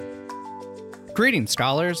Greetings,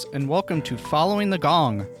 scholars, and welcome to Following the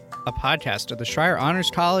Gong, a podcast of the Schreier Honors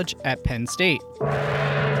College at Penn State.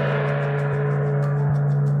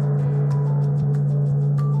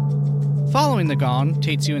 Following the Gong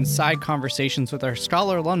takes you inside conversations with our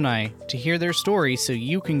scholar alumni to hear their stories so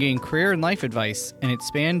you can gain career and life advice and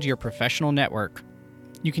expand your professional network.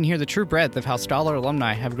 You can hear the true breadth of how scholar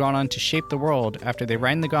alumni have gone on to shape the world after they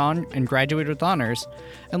rang the gong and graduated with honors,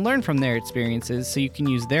 and learn from their experiences so you can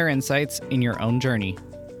use their insights in your own journey.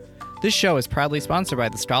 This show is proudly sponsored by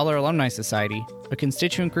the Scholar Alumni Society, a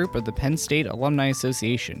constituent group of the Penn State Alumni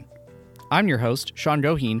Association. I'm your host, Sean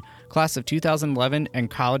Goheen, class of 2011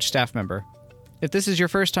 and college staff member. If this is your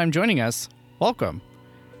first time joining us, welcome.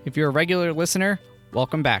 If you're a regular listener,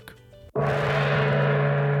 welcome back.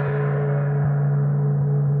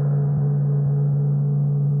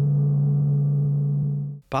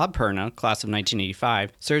 Bob Perna, class of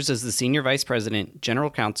 1985, serves as the Senior Vice President, General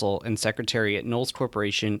Counsel, and Secretary at Knowles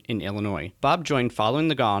Corporation in Illinois. Bob joined Following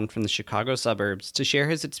the Gong from the Chicago suburbs to share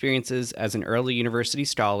his experiences as an early university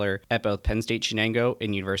scholar at both Penn State Shenango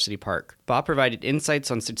and University Park. Bob provided insights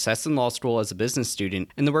on success in law school as a business student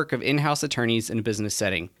and the work of in-house attorneys in a business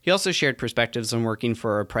setting. He also shared perspectives on working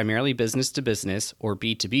for a primarily business-to-business, or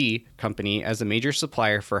B2B, company as a major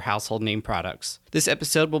supplier for household name products. This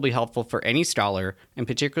episode will be helpful for any scholar, and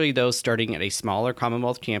particularly those starting at a smaller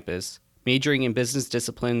Commonwealth campus, majoring in business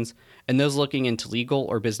disciplines, and those looking into legal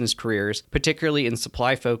or business careers, particularly in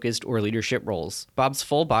supply-focused or leadership roles. Bob's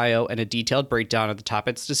full bio and a detailed breakdown of the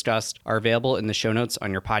topics discussed are available in the show notes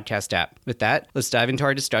on your podcast app. With that, let's dive into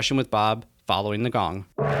our discussion with Bob, Following the Gong.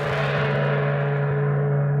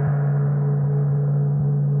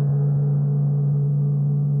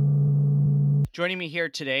 Joining me here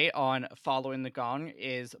today on Following the Gong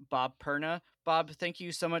is Bob Perna. Bob, thank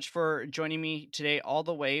you so much for joining me today all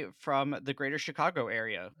the way from the greater Chicago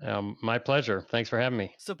area. My pleasure. Thanks for having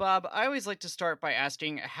me. So, Bob, I always like to start by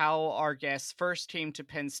asking how our guests first came to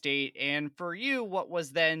Penn State, and for you, what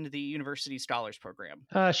was then the University Scholars Program?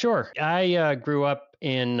 Sure. I grew up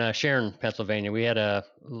in Sharon, Pennsylvania. We had a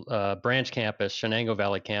branch campus, Shenango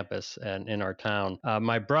Valley campus, in our town.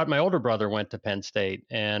 My older brother went to Penn State,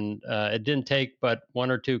 and it didn't take but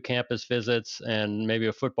one or two campus visits and maybe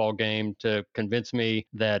a football game to convince me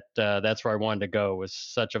that that's where I wanted to go. It was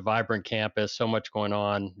such a vibrant campus, so much going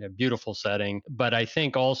on, a beautiful setting. But I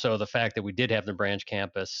think also the fact that we did have the branch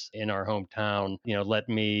campus in our hometown, let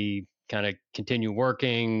me kind of continue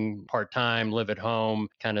working part-time, live at home,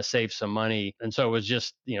 kind of save some money. And so it was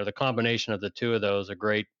just, the combination of the two of those, a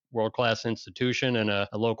great world-class institution and a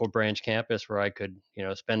local branch campus where I could,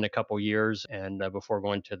 spend a couple years and before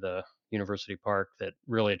going to the University Park, that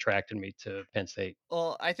really attracted me to Penn State.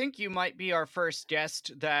 Well, I think you might be our first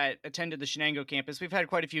guest that attended the Shenango campus. We've had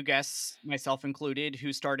quite a few guests, myself included,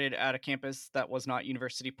 who started at a campus that was not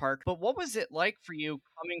University Park. But what was it like for you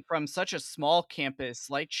coming from such a small campus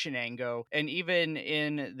like Shenango? And even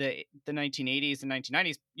in the 1980s and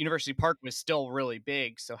 1990s, University Park was still really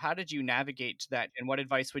big. So how did you navigate that? And what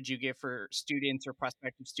advice would you give for students or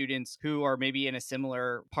prospective students who are maybe in a similar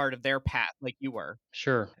part of their path like you were?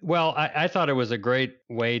 Sure. Well, I thought it was a great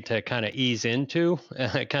way to kind of ease into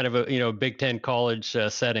kind of a Big Ten college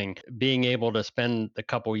setting, being able to spend a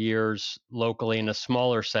couple years locally in a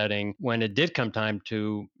smaller setting. When it did come time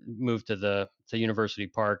to move to University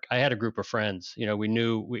Park, I had a group of friends.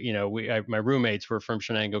 My roommates were from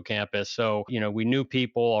Shenango campus, so we knew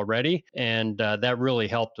people already, and that really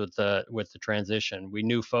helped with the transition. We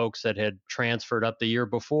knew folks that had transferred up the year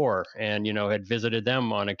before, and had visited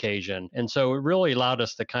them on occasion, and so it really allowed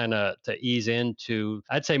us to kind of to ease into,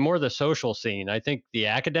 I'd say, more the social scene. I think the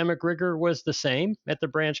academic rigor was the same at the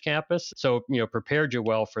branch campus, so prepared you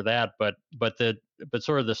well for that, but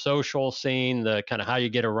sort of the social scene, the kind of how you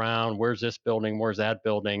get around, where's this building, where's that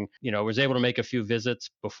building, I was able to make a few visits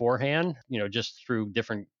beforehand, just through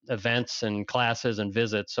different events and classes and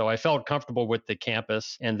visits. So I felt comfortable with the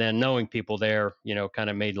campus, and then knowing people there, kind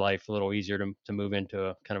of made life a little easier to move into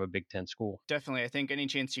a kind of a Big Ten school. Definitely. I think any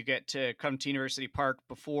chance you get to come to University Park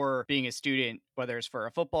before being a student, whether it's for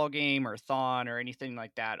a football game or thon or anything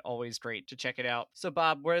like that, always great to check it out. So,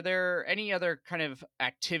 Bob, were there any other kind of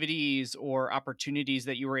activities or opportunities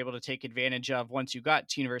that you were able to take advantage of once you got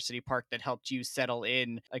to University Park that helped you settle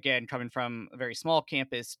in, again, coming from a very small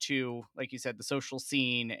campus to, like you said, the social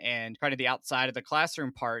scene and kind of the outside of the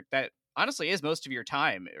classroom part that honestly is most of your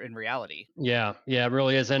time in reality? Yeah, it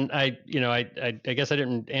really is. And I guess I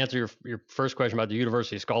didn't answer your first question about the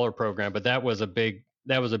University Scholar Program, but that was a big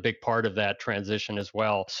that was a big part of that transition as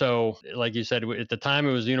well. So, like you said, at the time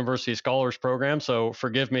it was the University Scholars Program. So,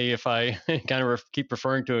 forgive me if I kind of keep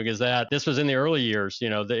referring to it as that. This was in the early years.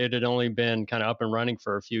 It had only been kind of up and running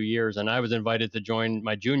for a few years, and I was invited to join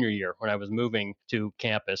my junior year when I was moving to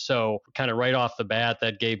campus. So, kind of right off the bat,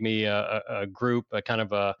 that gave me a group, a kind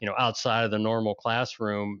of a outside of the normal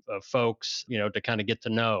classroom of folks, to kind of get to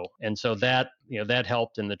know, and so that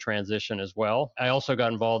helped in the transition as well. I also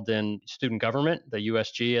got involved in student government, the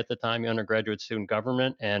USG at the time, undergraduate student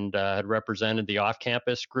government, and had represented the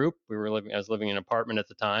off-campus group. I was living in an apartment at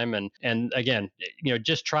the time, and again,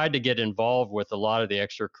 just tried to get involved with a lot of the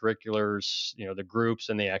extracurriculars, the groups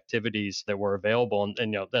and the activities that were available.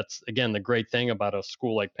 And that's again the great thing about a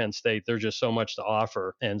school like Penn State. There's just so much to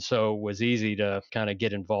offer, and so it was easy to kind of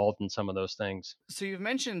get involved in some of those things. So you've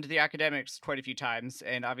mentioned the academics quite a few times,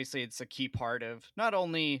 and obviously it's a key part of not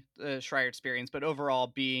only the Schreier experience, but overall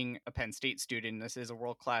being a Penn State student. This is a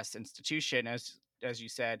world-class institution, as you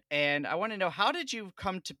said. And I want to know, how did you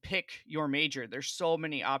come to pick your major? There's so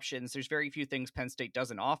many options. There's very few things Penn State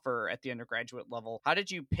doesn't offer at the undergraduate level. How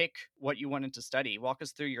did you pick what you wanted to study? Walk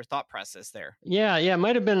us through your thought process there. Yeah, it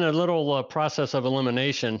might have been a little process of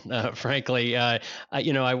elimination, frankly. I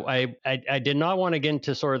did not want to get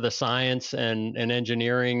into sort of the science and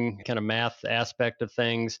engineering kind of math aspect of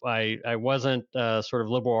things. I wasn't sort of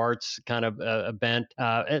liberal arts kind of bent,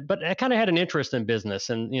 but I kind of had an interest in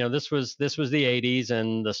business. And this was the 80s,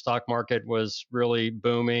 and the stock market was really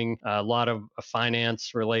booming. A lot of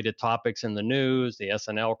finance related topics in the news, the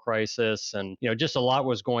S&L crisis, and just a lot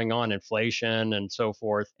was going on, inflation and so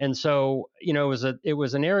forth. And so it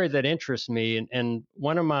was an area that interests me. And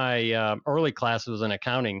one of my early classes was an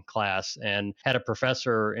accounting class, and had a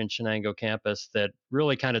professor in Shenango campus that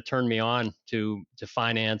really kind of turned me on to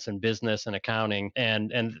finance and business and accounting.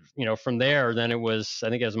 And from there, then I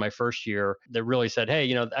think it was my first year, that really said,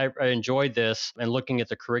 hey, I enjoyed this. And looking at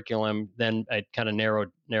the curriculum, then I kind of narrowed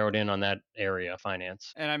in on that area,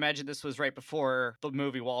 finance. And I imagine this was right before the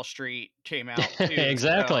movie Wall Street came out too.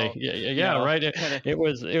 Exactly. So, Yeah, right. It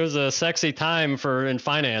was a sexy time in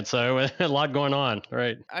finance. So a lot going on,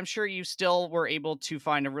 right? I'm sure you still were able to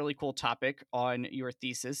find a really cool topic on your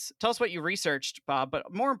thesis. Tell us what you researched, Bob,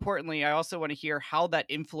 but more importantly, I also want to hear how that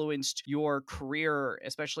influenced your career,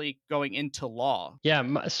 especially going into law.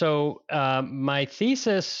 Yeah. So my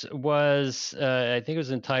thesis was, I think it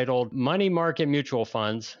was entitled Money Market Mutual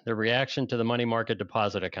Funds, the Reaction to the Money Market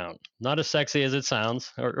Deposit Account. Not as sexy as it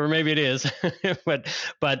sounds, or maybe it is, but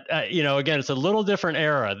again, it's a little different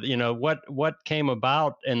era. What came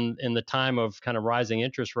about in the time of kind of rising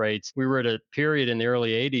interest rates. We were at a period in the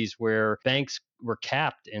early 80s where banks were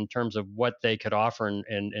capped in terms of what they could offer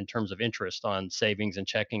in terms of interest on savings and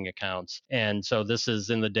checking accounts. And so this is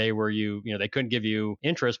in the day where they couldn't give you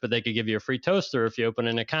interest, but they could give you a free toaster if you open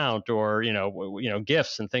an account, or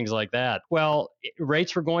gifts and things like that. Well,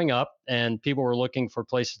 rates were going up, and people were looking for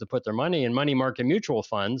places to put their money, and money market mutual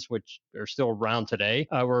funds, which are still around today,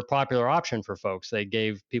 were a popular option for folks. They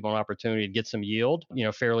gave people an opportunity to get some yield,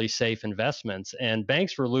 fairly safe investments. And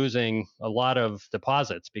banks were losing a lot of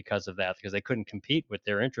deposits because of that, because they couldn't compete with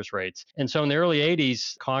their interest rates. And so in the early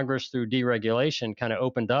 80s, Congress, through deregulation, kind of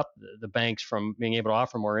opened up the banks from being able to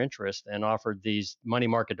offer more interest, and offered these money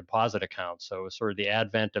market deposit accounts. So it was sort of the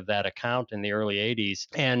advent of that account in the early 80s,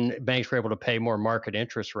 and banks were able to pay more market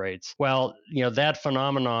interest rates. Well, that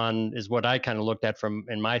phenomenon is what I kind of looked at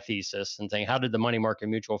in my thesis, and saying, how did the money market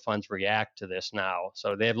mutual funds react to this now?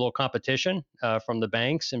 So they have a little competition from the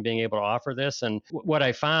banks in being able to offer this. And what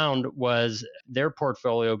I found was their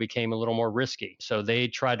portfolio became a little more risky. So they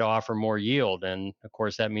tried to offer more yield. And of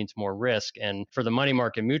course, that means more risk. And for the money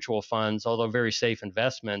market mutual funds, although very safe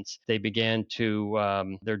investments, they began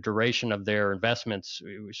to, their duration of their investments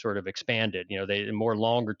sort of expanded. They more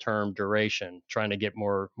longer term duration, trying to get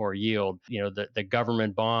more yield. The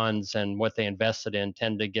government bonds and what they invested in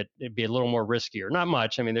tend to be a little more riskier. Not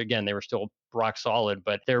much. I mean, again, they were still rock solid,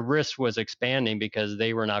 but their risk was expanding because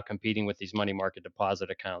they were now competing with these money market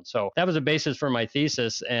deposit accounts. So that was a basis for my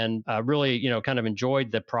thesis, and really, kind of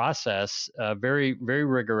enjoyed the process. Very, very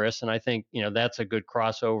rigorous, and I think that's a good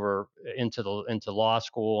crossover into law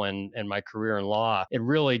school and my career in law. It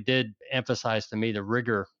really did emphasize to me the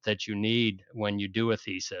rigor that you need when you do a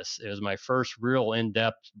thesis. It was my first real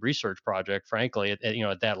in-depth research project, frankly,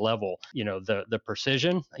 at that level. The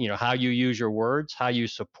precision, how you use your words, how you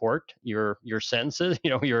support your your sentences,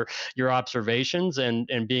 your observations,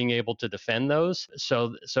 and being able to defend those.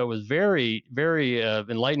 So it was very very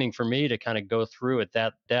enlightening for me to kind of go through at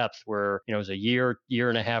that depth, where it was a year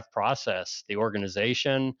and a half process. The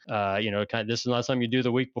organization, kind of, this is not something you do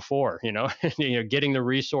the week before, getting the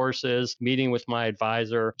resources, meeting with my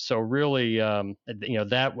advisor. So really,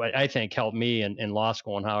 that I think helped me in law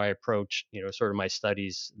school and how I approached, sort of my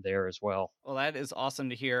studies there as well. Well, that is awesome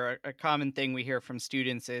to hear. A common thing we hear from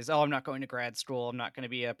students is, oh, I'm not going to grad school. I'm not going to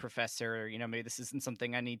be a professor. Maybe this isn't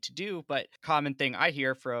something I need to do. But common thing I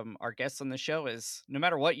hear from our guests on the show is no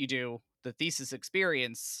matter what you do, the thesis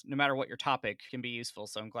experience, no matter what your topic, can be useful.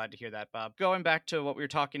 So I'm glad to hear that, Bob. Going back to what we were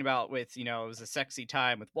talking about with, it was a sexy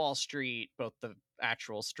time with Wall Street, both the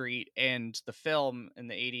actual street and the film in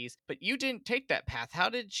the 80s. But you didn't take that path. How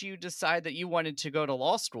did you decide that you wanted to go to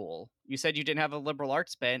law school? You said you didn't have a liberal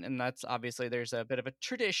arts bent, and that's obviously there's a bit of a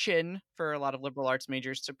tradition for a lot of liberal arts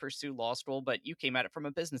majors to pursue law school, but you came at it from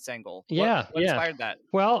a business angle. What Yeah, what yeah. inspired that?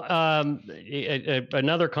 Well,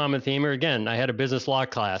 another common theme here, again, I had a business law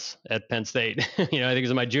class at Penn State, I think it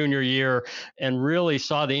was my junior year, and really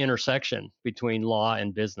saw the intersection between law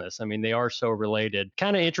and business. I mean, they are so related.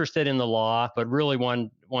 Kind of interested in the law, but really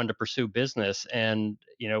wanted to pursue business. And,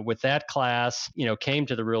 with that class, came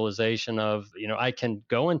to the realization of, I can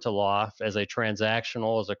go into law as a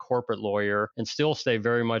transactional, as a corporate lawyer, and still stay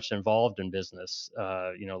very much involved in business.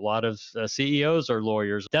 A lot of CEOs are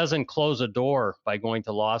lawyers. Doesn't close a door by going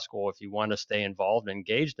to law school if you want to stay involved,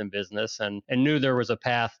 engaged in business, and knew there was a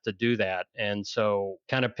path to do that. And so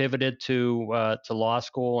kind of pivoted to law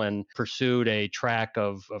school and pursued a track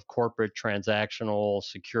of corporate transactional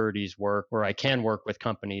securities work, where I can work with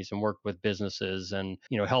companies and work with businesses and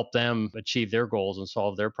help them achieve their goals and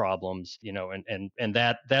solve their problems. And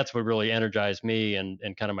that's what really energized me and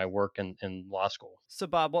kind of my work in law school. So,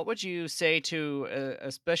 Bob, what would you say to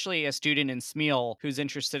especially a student in Smeal who's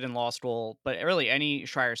interested in law school, but really any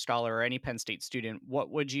Schreier scholar or any Penn State student? What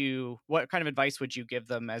kind of advice would you give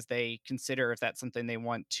them as they consider if that's something they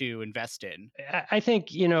want to invest in? I think,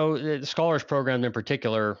 the scholars program in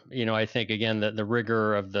particular, I think, again, the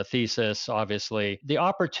rigor of the thesis, obviously, the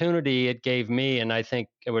opportunity it gave me, and I think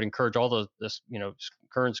I would encourage all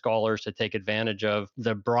current scholars to take advantage of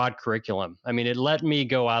the broad curriculum. I mean, it let me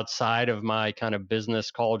go outside of my kind of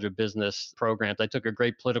college of business programs. I took a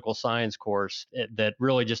great political science course that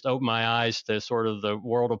really just opened my eyes to sort of the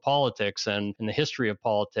world of politics and the history of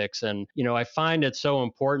politics. And, I find it so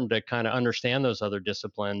important to kind of understand those other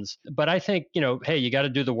disciplines. But I think, hey, you got to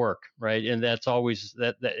do the work, right? And that's always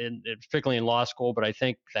particularly in law school. But I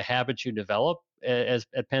think the habits you develop as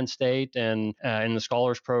at Penn State and in the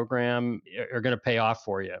scholars program are going to pay off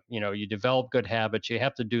for you. You develop good habits. You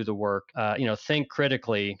have to do the work. Think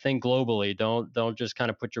critically, think globally. Don't just kind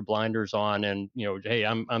of put your blinders on and hey,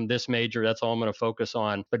 I'm this major. That's all I'm going to focus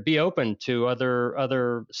on. But be open to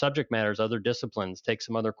other subject matters, other disciplines. Take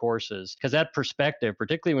some other courses, because that perspective,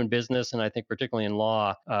 particularly in business and I think particularly in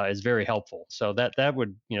law, is very helpful. So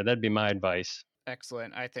that'd be my advice.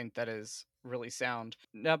 Excellent. I think that is really sound.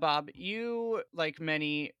 Now, Bob, you, like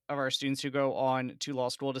many of our students who go on to law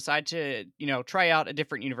school, decide to, try out a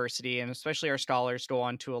different university, and especially our scholars go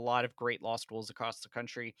on to a lot of great law schools across the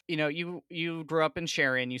country. You grew up in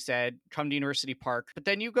Sharon, you said, come to University Park, but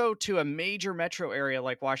then you go to a major metro area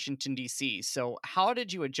like Washington, D.C. So how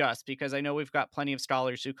did you adjust? Because I know we've got plenty of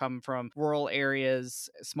scholars who come from rural areas,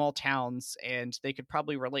 small towns, and they could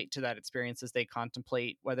probably relate to that experience as they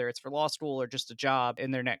contemplate whether it's for law school or just a job in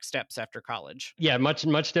their next steps after college. Yeah,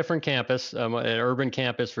 much different campus, an urban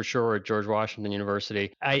campus for sure at George Washington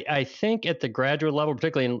University. I think at the graduate level,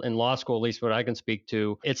 particularly in law school, at least what I can speak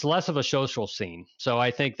to, it's less of a social scene. So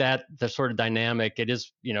I think that the sort of dynamic, it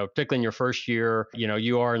is, particularly in your first year,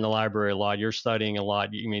 you are in the library a lot, you're studying a lot.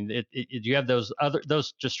 I mean, you have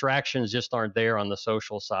those distractions just aren't there on the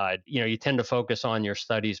social side. You tend to focus on your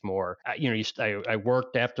studies more. I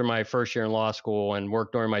worked after my first year in law school and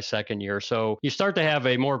worked during my second year. So you start to have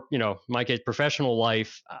a more, my case, professional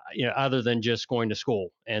life, other than just going to school.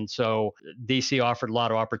 And so DC offered a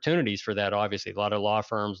lot of opportunities for that, obviously, a lot of law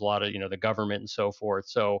firms, a lot of, the government and so forth.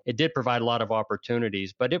 So it did provide a lot of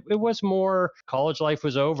opportunities, but it was more college life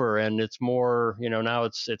was over, and it's more, now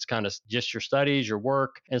it's kind of just your studies, your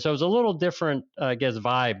work. And so it was a little different, I guess,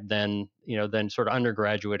 vibe than than sort of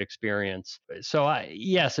undergraduate experience. So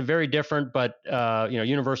yes, very different, but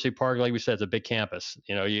University Park, like we said, is a big campus.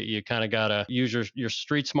 You kind of gotta use your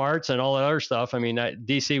street smarts and all that other stuff. I mean,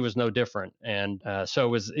 DC was no different, and so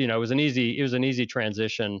it was an easy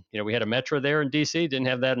transition. We had a metro there in DC, didn't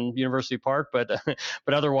have that in University Park, but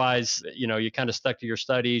but otherwise, you kind of stuck to your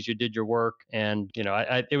studies, you did your work, and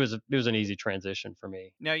it was an easy transition for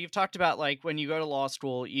me. Now, you've talked about like when you go to law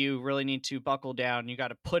school, you really need to buckle down, you got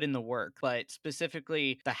to put in the work, but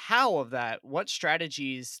specifically the how of that, what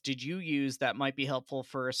strategies did you use that might be helpful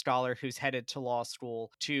for a scholar who's headed to law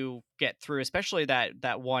school to get through, especially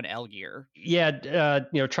that one L year? Yeah,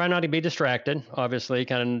 try not to be distracted. Obviously, you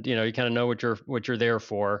kind of know what you're there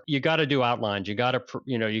for. You got to do outlines. You got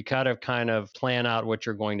to kind of plan out what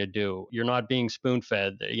you're going to do. You're not being spoon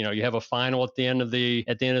fed. You have a final at the end of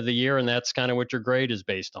the year, and that's kind of what your grade is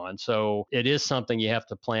based on. So it is something you have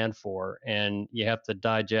to plan for, and you have to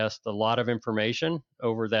digest a lot of information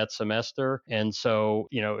over that semester. And so,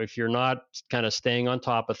 if you're not kind of staying on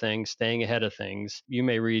top of things, staying ahead of things, you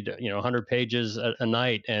may read, 100 pages a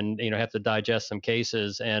night and, have to digest some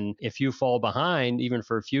cases. And if you fall behind, even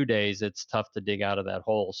for a few days, it's tough to dig out of that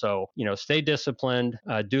hole. So, stay disciplined,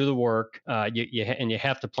 do the work, and you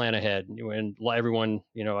have to plan ahead. And everyone,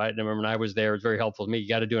 I remember when I was there, it was very helpful to me. You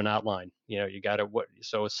got to do an outline. You got to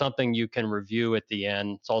so it's something you can review at the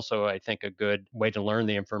end. It's also, I think, a good way to learn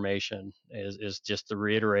the information is just to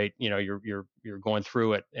reiterate. You're going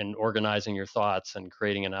through it and organizing your thoughts and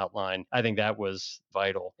creating an outline. I think that was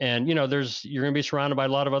vital. And you're going to be surrounded by a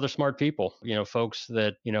lot of other smart people. Folks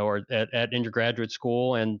that are at undergraduate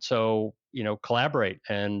school, and so collaborate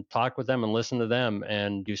and talk with them and listen to them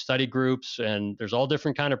and do study groups. And there's all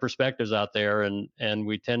different kind of perspectives out there. And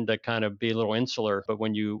we tend to kind of be a little insular, but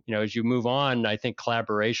when as you move on, I think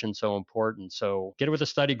collaboration is so important. So get with a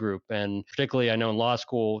study group. And particularly, I know in law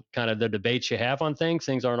school, kind of the debates you have on things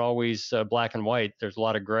aren't always black and white. There's a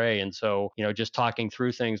lot of gray. And so, just talking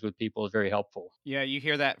through things with people is very helpful. Yeah, you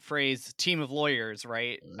hear that phrase "team of lawyers,"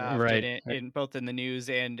 right? Often Right. in both in the news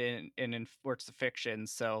and in works of fiction.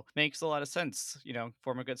 So makes a lot of sense.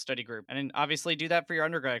 Form a good study group, and then obviously do that for your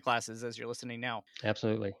undergrad classes as you're listening now.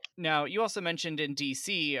 Absolutely. Now, you also mentioned in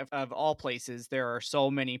DC, of all places, there are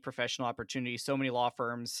so many professional opportunities, so many law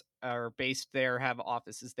firms are based there, have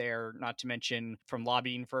offices there, not to mention from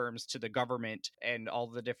lobbying firms to the government and all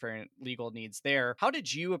the different legal needs there. How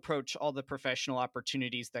did you approach all the professional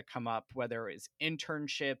opportunities that come up, whether it was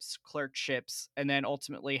internships, clerkships, and then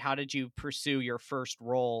ultimately, how did you pursue your first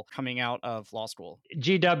role coming out of law school?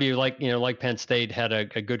 GW, like Penn State, had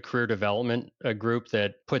a good career development group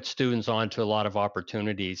that put students onto a lot of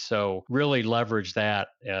opportunities. So really leverage that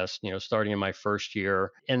as starting in my first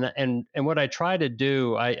year. And what I try to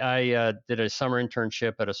do, I did a summer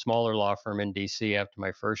internship at a smaller law firm in DC after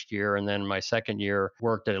my first year, and then my second year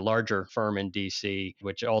worked at a larger firm in DC,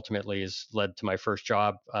 which ultimately has led to my first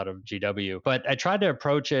job out of GW. But I tried to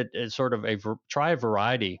approach it as sort of try a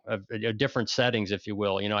variety of different settings, if you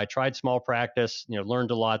will. I tried small practice,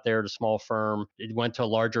 learned a lot there at a small firm. It went to a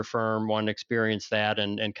larger firm, wanted to experience that,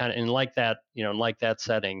 and kind of like that, like that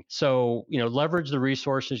setting. So leverage the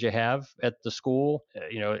resources you have at the school.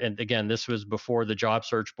 And again, this was before the job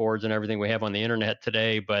search boards and everything we have on the internet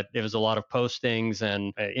today, but it was a lot of postings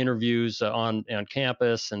and interviews on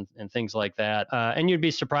campus and things like that. And you'd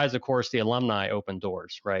be surprised, of course, the alumni open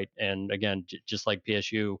doors, right? And again, just like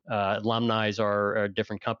PSU, alumni are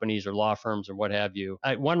different companies or law firms or what have you.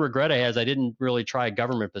 One regret I have is I didn't really try a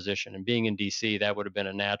government position, and being in DC, that would have been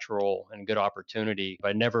a natural and good opportunity.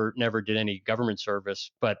 I never did any government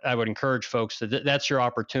service, but I would encourage folks that's your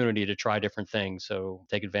opportunity to try different things. So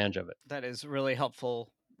take advantage of it. That is really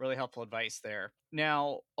helpful advice there.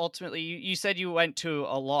 Now, ultimately, you said you went to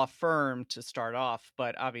a law firm to start off,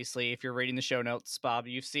 but obviously, if you're reading the show notes, Bob,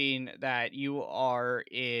 you've seen that you are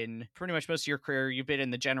in pretty much most of your career, you've been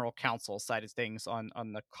in the general counsel side of things on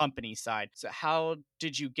the company side. So how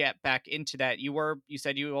did you get back into that? You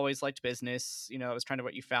said you always liked business, it was kind of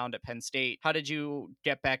what you found at Penn State. How did you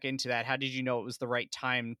get back into that? How did you know it was the right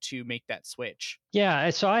time to make that switch? Yeah,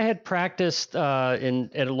 so I had practiced at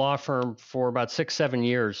a law firm for about 6-7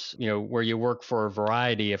 years, where you work for a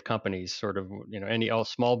variety of companies, sort of, all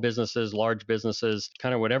small businesses, large businesses,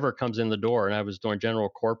 kind of whatever comes in the door. And I was doing general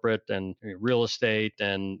corporate and real estate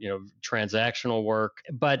and, transactional work.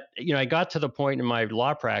 But, I got to the point in my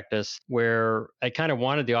law practice where I kind of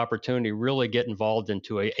wanted the opportunity to really get involved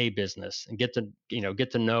into a business and get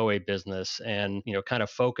to know a business and, kind of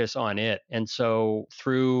focus on it. And so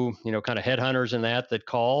through, kind of headhunters in than that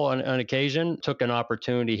call on occasion. Took an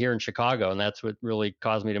opportunity here in Chicago, and that's what really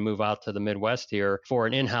caused me to move out to the Midwest here for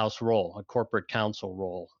an in-house role, a corporate counsel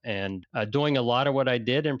role, and doing a lot of what I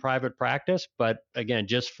did in private practice, but again,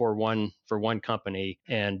 just for one company,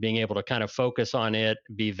 and being able to kind of focus on it,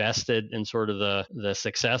 be vested in sort of the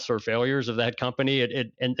success or failures of that company.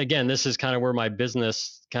 And again, this is kind of where my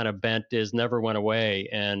business kind of bent is, never went away,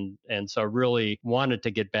 and so I really wanted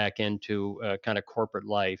to get back into kind of corporate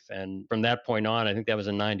life. And from that point on, I think that was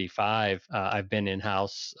in '95. I've been in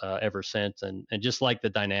house ever since, and just like the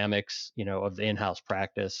dynamics, of the in-house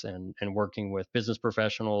practice and working with business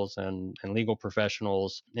professionals and legal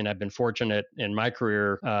professionals. And I've been fortunate in my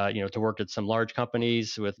career, to work at some large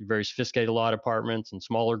companies with very sophisticated law departments and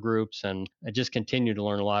smaller groups, and I just continue to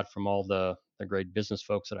learn a lot from all the great business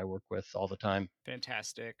folks that I work with all the time.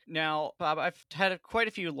 Fantastic. Now, Bob, I've had quite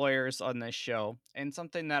a few lawyers on this show, and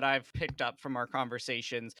something that I've picked up from our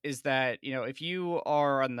conversations is that, if you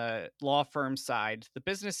are on the law firm side, the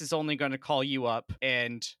business is only going to call you up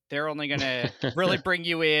and they're only going to really bring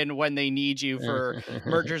you in when they need you for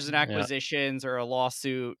mergers and Yeah, acquisitions or a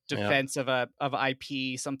lawsuit, yeah. defense of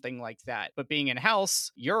IP, something like that. But being in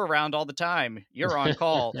house, you're around all the time. You're on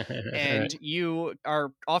call. And Right. you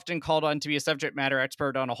are often called on to be a subject matter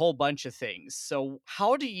expert on a whole bunch of things. So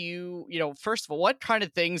how do you, first of all, what kind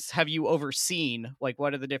of things have you overseen? Like,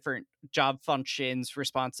 what are the different job functions,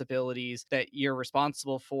 responsibilities that you're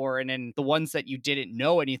responsible for? And then the ones that you didn't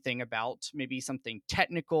know anything about, maybe something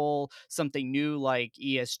technical, something new like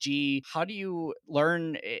ESG. How do you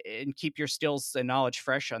learn and keep your skills and knowledge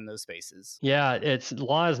fresh on those spaces? Yeah, it's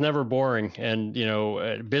law is never boring, and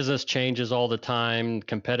business changes all the time.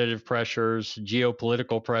 Competitive pressures,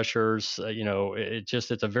 geopolitical pressures.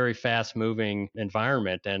 It's a very fast moving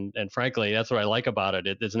environment, and frankly, that's what I like about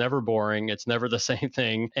it. It's never boring. It's never the same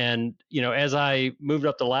thing. And as I moved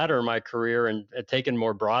up the ladder in my career and taken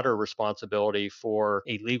more broader responsibility for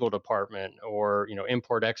a legal department, or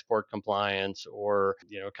import export compliance, or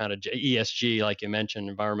kind of ESG, like you mentioned,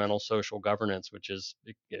 environmental social governance, which is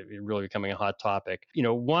really becoming a hot topic.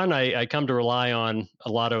 One, I come to rely on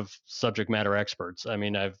a lot of subject matter experts. I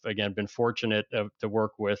mean, I've again been fortunate to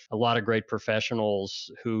work with a lot of great professionals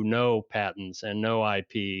who know patents and know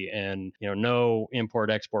IP and know import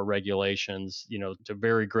export regulations, to a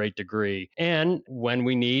very great degree. And when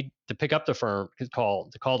we need to pick up the phone, call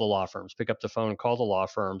the law firms, pick up the phone and call the law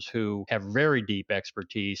firms who have very deep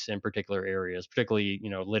expertise in particular areas, particularly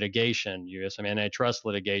litigation, US antitrust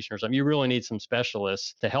litigation or something. You really need some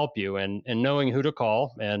specialists to help you, and knowing who to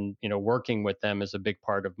call and working with them is a big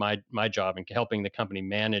part of my job and helping the company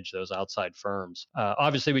manage those outside firms.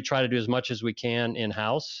 Obviously, we try to do as much as we can in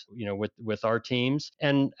house, with our teams,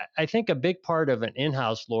 and I think a big part of an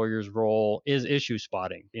in-house lawyer's role is issue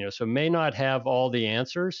spotting. So may not have all the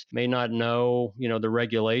answers, may not know, the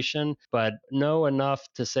regulation, but know enough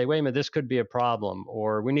to say, wait a minute, this could be a problem,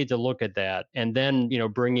 or we need to look at that. And then,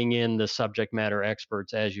 bringing in the subject matter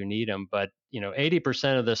experts as you need them. But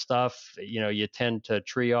 80% of the stuff, you tend to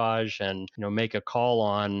triage and, make a call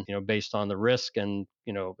on, based on the risk and,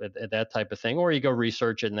 that type of thing, or you go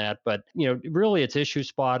research in that. But, really it's issue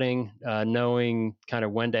spotting, knowing kind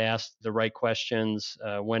of when to ask the right questions,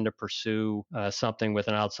 when to pursue something with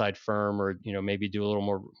an outside firm, or, maybe do a little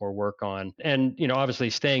more work on. And, obviously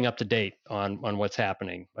staying up to date on what's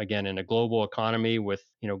happening. Again, in a global economy with,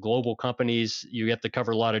 global companies, you get to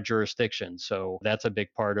cover a lot of jurisdictions. So that's a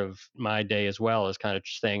big part of my day as well, is kind of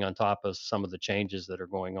staying on top of some of the changes that are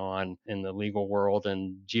going on in the legal world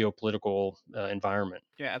and geopolitical environment.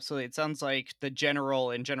 Yeah, absolutely. It sounds like the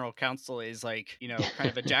general and general counsel is like, kind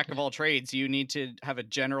of a jack of all trades. You need to have a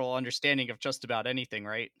general understanding of just about anything,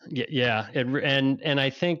 right? Yeah, and I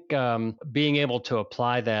think being able to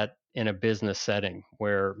apply that in a business setting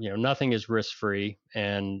where nothing is risk free,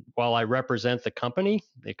 and while I represent the company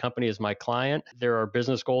is my client. There are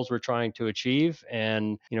business goals we're trying to achieve,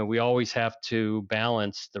 and we always have to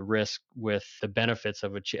balance the risk with the benefits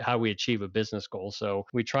of how we achieve a business goal. So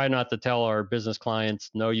we try not to tell our business clients,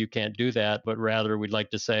 no, you can't do that, but rather we'd like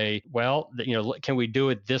to say, well, can we do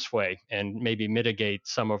it this way and maybe mitigate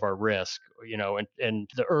some of our risk? And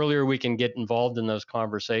the earlier we can get involved in those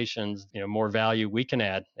conversations, more value we can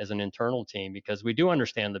add as an internal team, because we do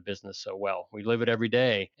understand the business so well. We live it every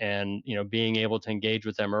day, and being able to engage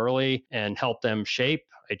with them early and help them shape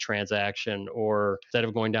a transaction, or instead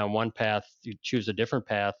of going down one path, you choose a different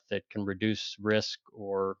path that can reduce risk,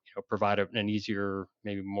 or provide an easier,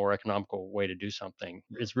 maybe more economical way to do something.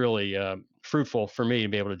 It's really fruitful for me to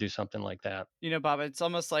be able to do something like that. Bob, it's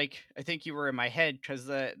almost like I think you were in my head, because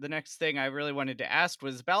the next thing I really wanted to ask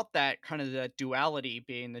was about that kind of the duality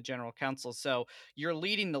being the general counsel. So you're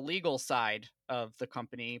leading the legal side of the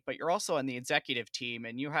company, but you're also on the executive team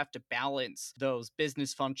and you have to balance those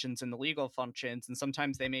business functions and the legal functions. And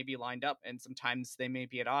sometimes they may be lined up and sometimes they may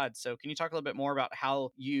be at odds. So can you talk a little bit more about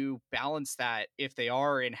how you balance that if they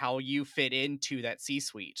are and how you fit into that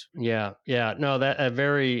C-suite? Yeah, yeah, no, that a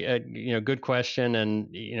very good question, and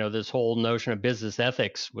this whole notion of business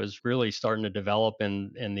ethics was really starting to develop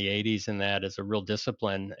in the '80s, and that as a real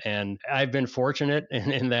discipline. And I've been fortunate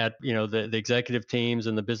in that the executive teams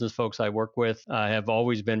and the business folks I work with have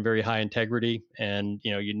always been very high integrity, and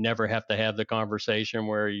you never have to have the conversation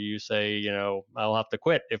where you say I'll have to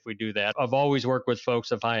quit if we do that. I've always worked with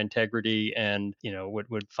folks of high integrity, and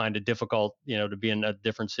would find it difficult to be in a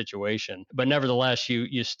different situation, but nevertheless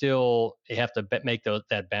you still have to make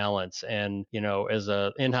that balance. And as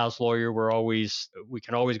a in-house lawyer, we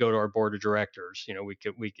can always go to our board of directors.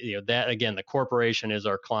 That again, the corporation is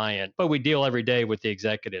our client, but we deal every day with the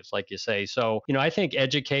executives, like you say. So I think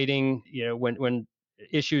educating, when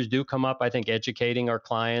issues do come up, I think educating our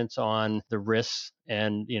clients on the risks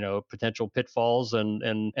and potential pitfalls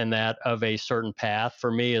and that of a certain path, for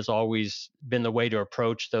me, has always been the way to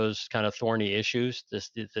approach those kind of thorny issues. This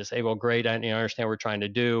say, well, great, I understand what we're trying to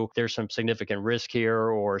do. There's some significant risk here,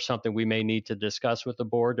 or something we may need to discuss with the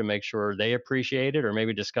board to make sure they appreciate it, or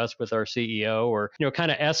maybe discuss with our CEO, or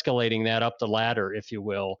kind of escalating that up the ladder, if you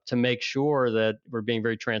will, to make sure that we're being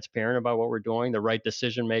very transparent about what we're doing. The right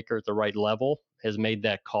decision maker at the right level has made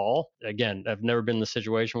that call. Again, I've never been in the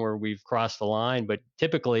situation where we've crossed the line, but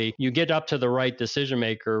typically you get up to the right decision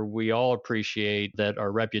maker. We all appreciate that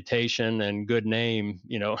our reputation and good name,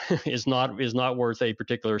 is not worth a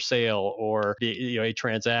particular sale or a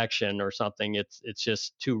transaction or something. It's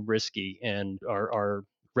just too risky, and our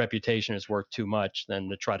reputation is worth too much than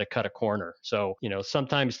to try to cut a corner. So,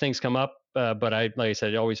 sometimes things come up, but like I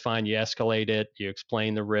said, you always find you escalate it, you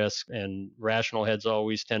explain the risk, and rational heads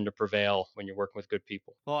always tend to prevail when you're working with good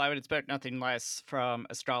people. Well, I would expect nothing less from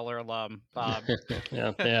a scholar alum, Bob.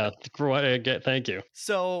 Yeah, yeah. Thank you.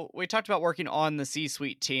 So we talked about working on the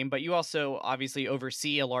C-suite team, but you also obviously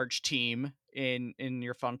oversee a large team in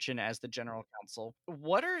your function as the general counsel.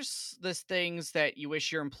 What are the things that you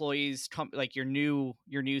wish your employees like your new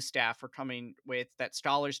staff are coming with, that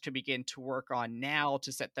scholars could begin to work on now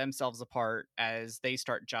to set themselves apart as they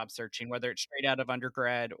start job searching, whether it's straight out of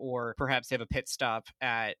undergrad or perhaps they have a pit stop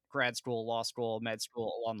at grad school, law school, med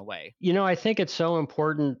school along the way? I think it's so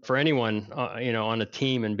important for anyone, on a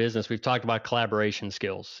team in business. We've talked about collaboration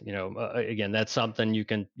skills. Again, that's something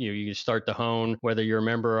you start to hone, whether you're a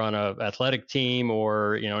member on a athletic team,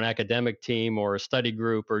 or an academic team, or a study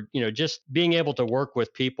group, or just being able to work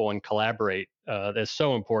with people and collaborate. That's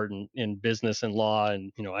so important in business and law,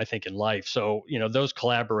 and I think in life. So those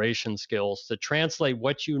collaboration skills to translate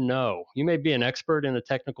what you may be an expert in a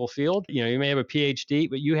technical field. You may have a PhD,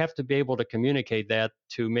 but you have to be able to communicate that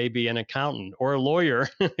to maybe an accountant or a lawyer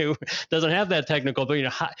who doesn't have that technical. But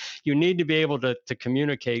you need to be able to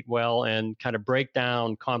communicate well and kind of break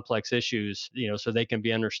down complex issues, so they can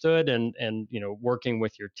be understood, and working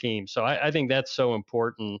with your team. So I think that's so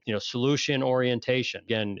important. Solution orientation.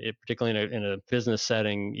 Again, particularly in a business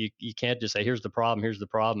setting, you can't just say, here's the problem, here's the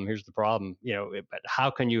problem, here's the problem. But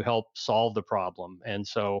how can you help solve the problem? And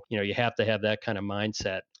so you have to have that kind of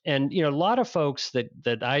mindset. And a lot of folks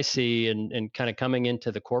that I see and kind of coming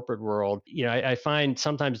into the corporate world, I find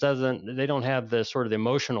sometimes they don't have the sort of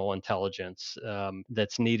emotional intelligence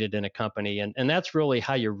that's needed in a company, and that's really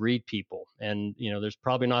how you read people. And there's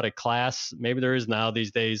probably not a class, maybe there is now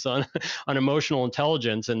these days, on on emotional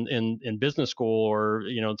intelligence in business school or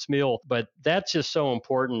in SMEAL, but that's just so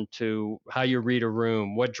important to how you read a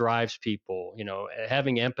room, what drives people,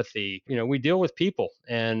 having empathy. We deal with people,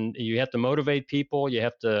 and you have to motivate people, you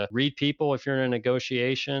have to read people. If you're in a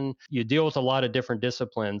negotiation, you deal with a lot of different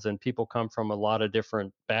disciplines, and people come from a lot of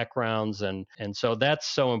different backgrounds, and so that's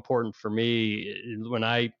so important for me when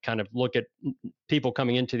I kind of look at people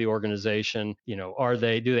coming into the organization.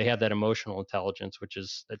 Do they have that emotional intelligence, which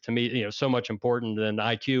is, to me, so much important than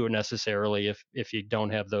IQ necessarily, if you don't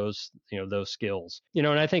have those skills. And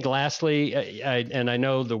I think lastly, I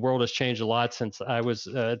know the world has changed a lot since I was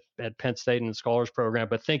at Penn State in the scholars program,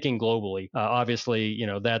 but thinking globally, obviously,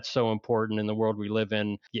 that's so important in the world we live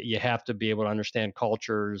in. You have to be able to understand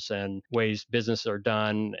cultures and ways business are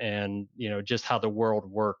done, and just how the world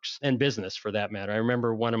works, and business for that matter. I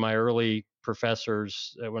remember one of my early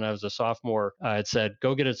professors when I was a sophomore had said,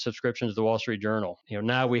 go get a subscription to the Wall Street Journal.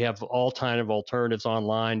 Now we have all kind of alternatives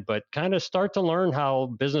online, but kind of start to learn how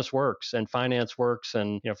business works and finance works,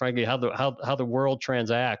 and frankly how the world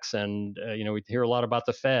transacts. And we hear a lot about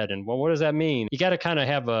the Fed, and well, what does that mean? You got to kind of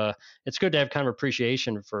have it's good to have kind of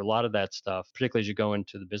appreciation for a lot of that stuff, particularly as you go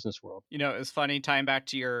into the business world. It was funny, tying back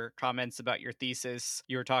to your comments about your thesis.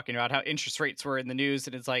 You were talking about how interest rates were in the news,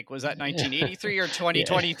 and it's like, was that 1983 or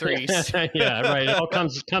 2023? Yeah, right. It all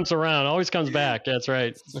comes around, always comes back. That's right.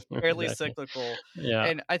 It's fairly Exactly. cyclical. Yeah.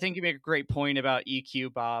 And I think you make a great point about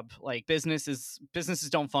EQ, Bob. Like businesses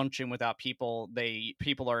don't function without people.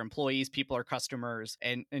 People are employees, people are customers,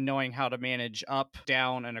 and knowing how to manage up,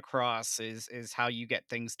 down, and across is how you get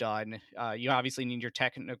things done. You obviously need your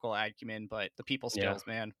technical acumen, but the people skills,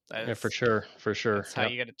 man. Yeah, for sure. That's how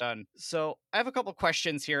you get it done. So I have a couple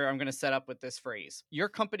questions here I'm going to set up with this phrase. Your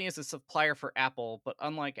company is a supplier for Apple, but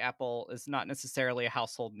unlike Apple, is not necessarily a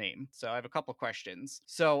household name. So I have a couple questions.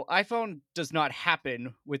 So iPhone does not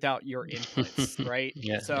happen without your inputs, right?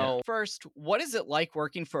 First, what is it like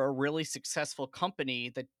working for a really successful company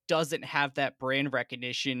that doesn't have that brand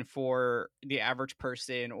recognition for the average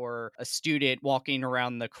person or a student walking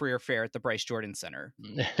around the career fair at the Bryce Jordan Center?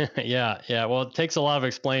 Yeah. Well, it takes a lot of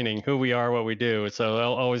explaining who we are, what we do. So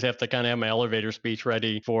I'll always have to kind of have my elevator speech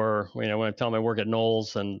ready for, when I tell them I work at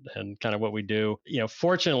Knowles and kind of what we do.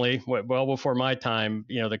 Fortunately, well before my time,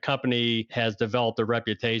 the company has developed a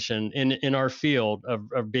reputation in our field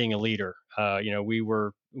of being a leader.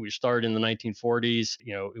 We started in the 1940s,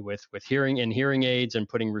 with hearing aids and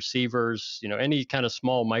putting receivers, any kind of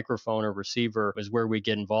small microphone or receiver is where we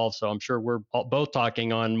get involved. So I'm sure we're both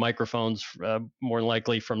talking on microphones, more than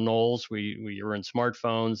likely from Knowles. We were in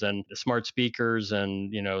smartphones and smart speakers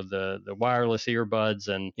and, the wireless earbuds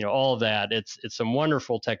and, all of that. It's some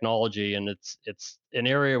wonderful technology, and it's an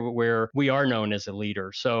area where we are known as a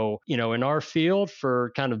leader. So, in our field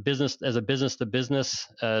for kind of business to business,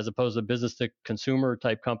 as opposed to business to consumer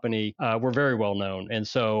type company, we're very well known. And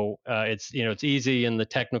so it's easy in the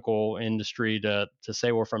technical industry to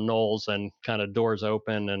say we're from Knowles and kind of doors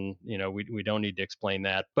open, and we don't need to explain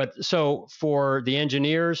that. But so for the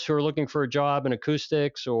engineers who are looking for a job in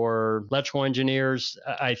acoustics or electrical engineers,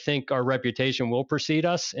 I think our reputation will precede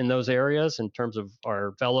us in those areas in terms of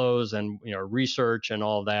our fellows and research and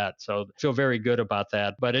all of that. So I feel very good about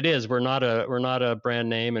that. But we're not a brand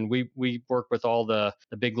name, and we work with all the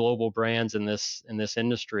big global brands in this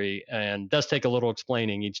industry, and it does take a little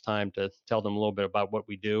explaining each time to tell them a little bit about what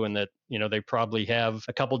we do, and that they probably have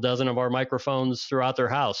a couple dozen of our microphones throughout their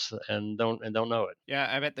house and don't know it. Yeah,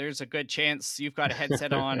 I bet there's a good chance you've got a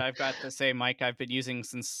headset on. I've got the same mic I've been using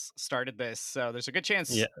since started this, so there's a good chance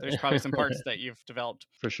there's probably some parts that you've developed.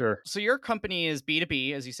 For sure. So your company is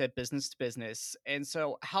B2B, as you said, business to business. And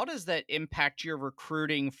so how does that impact your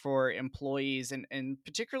recruiting for employees, and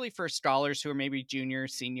particularly for scholars who are maybe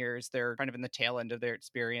juniors, seniors, they're kind of in the tail end of their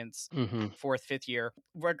experience, fourth, fifth year,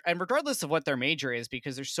 and regardless of what their major is,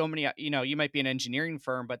 because there's so many, you might be an engineering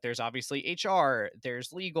firm, but there's obviously HR,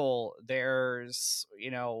 there's legal, there's,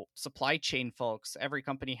 supply chain folks. Every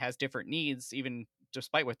company has different needs, even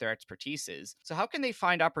despite what their expertise is. So how can they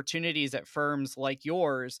find opportunities at firms like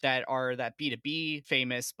yours that are that B2B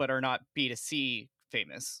famous, but are not B2C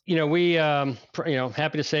famous? We,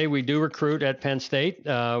 happy to say we do recruit at Penn State.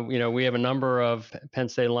 We have a number of Penn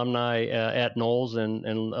State alumni at Knowles and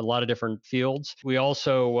a lot of different fields. We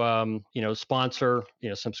also, sponsor,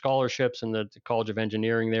 some scholarships in the College of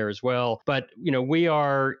Engineering there as well. But, we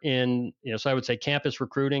are in, so I would say campus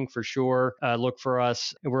recruiting for sure. Look for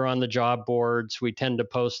us. We're on the job boards. We tend to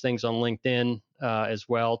post things on LinkedIn as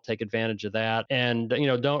well. Take advantage of that, and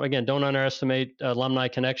don't underestimate alumni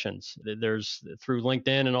connections. There's through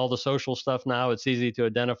LinkedIn and all the social stuff now. It's easy to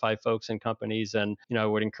identify folks in companies, and I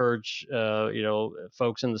would encourage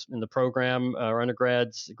folks in the program or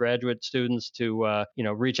undergrads, graduate students to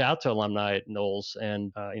reach out to alumni at Knowles,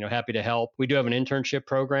 and happy to help. We do have an internship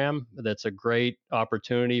program that's a great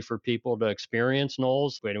opportunity for people to experience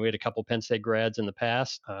Knowles. We had a couple Penn State grads in the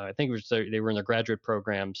past. I think they were in their graduate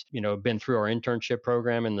programs. Been through our internship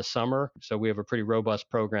program in the summer. So we have a pretty robust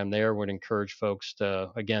program there. Would encourage folks to,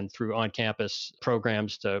 again, through on-campus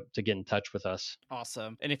programs to get in touch with us.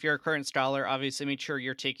 Awesome. And if you're a current scholar, obviously make sure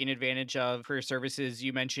you're taking advantage of career services.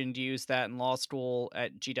 You mentioned use that in law school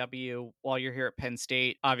at GW while you're here at Penn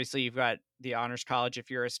State. Obviously, you've got the Honors College if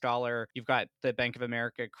you're a scholar. You've got the Bank of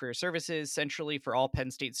America Career Services centrally for all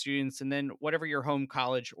Penn State students, and then whatever your home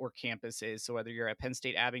college or campus is. So whether you're at Penn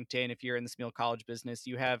State Abington, if you're in the Smeal College business,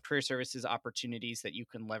 you have career services opportunities that you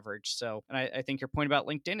can leverage. So, and I think your point about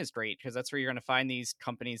LinkedIn is great because that's where you're going to find these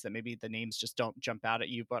companies that maybe the names just don't jump out at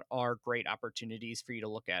you, but are great opportunities for you to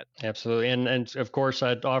look at. Absolutely, and of course,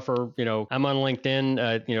 I'd offer. I'm on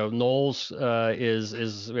LinkedIn. Knowles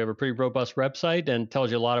is we have a pretty robust website and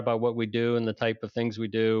tells you a lot about what we do and the type of things we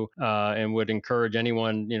do, and would encourage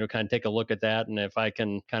anyone kind of take a look at that. And if I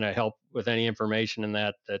can kind of help with any information in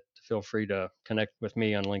that feel free to connect with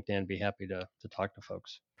me on LinkedIn. Be happy to talk to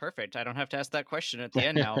folks. Perfect. I don't have to ask that question at the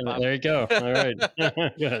end now, Bob. There you go. All right.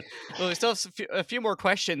 Good. Well, we still have a few more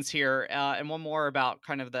questions here, and one more about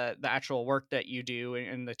kind of the actual work that you do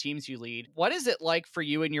and the teams you lead. What is it like for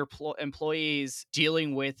you and your employees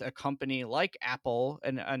dealing with a company like Apple?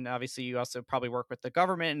 And obviously, you also probably work with the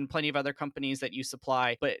government and plenty of other companies that you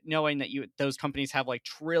supply, but knowing that those companies have like $1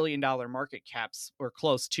 trillion market caps or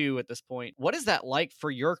close to at this point, what is that like for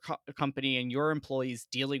your company and your employees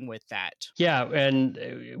dealing with that? Yeah, and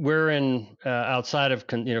we're in outside of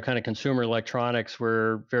kind of consumer electronics.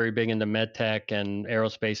 We're very big into med tech and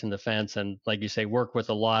aerospace and defense, and like you say, work with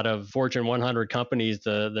a lot of Fortune 100 companies,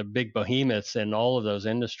 the big behemoths in all of those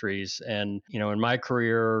industries. And in my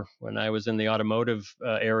career, when I was in the automotive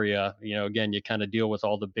area, again, you kind of deal with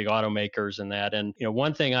all the big automakers and that. And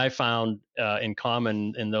one thing I found in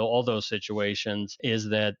common in all those situations is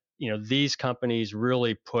that these companies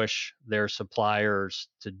really push their suppliers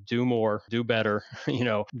to do more, do better.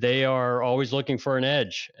 They are always looking for an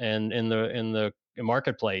edge and in the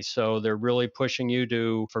marketplace. So they're really pushing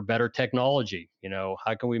you for better technology.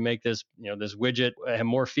 How can we make this, this widget have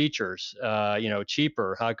more features,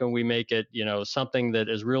 cheaper? How can we make it, something that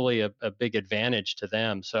is really a big advantage to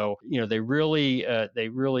them? So, they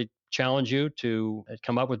really challenge you to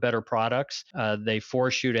come up with better products. They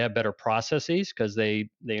force you to have better processes because they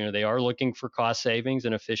are looking for cost savings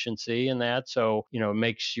and efficiency in that. So it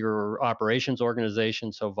makes your operations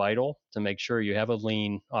organization so vital to make sure you have a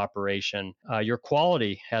lean operation. Your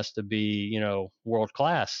quality has to be world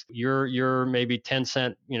class. Your maybe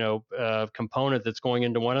 10-cent component that's going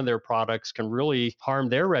into one of their products can really harm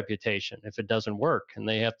their reputation if it doesn't work, and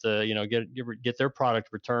they have to get their product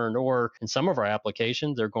returned. Or in some of our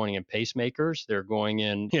applications, they're going in pacemakers, they're going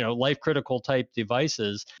in life critical type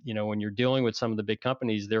devices. When you're dealing with some of the big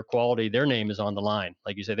companies, their quality, their name is on the line.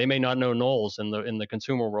 Like you say, they may not know Knowles in the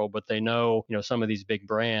consumer world, but they know some of these big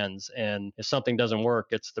brands. And if something doesn't work,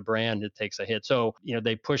 it's the brand that takes a hit. So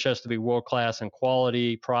they push us to be world class in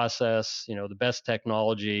quality, process, the best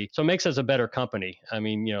technology. So it makes us a better company. I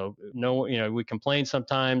mean, we complain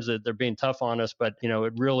sometimes that they're being tough on us, but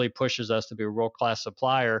it really pushes us to be a world class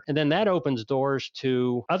supplier. And then that opens doors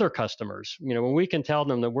to other customers. When we can tell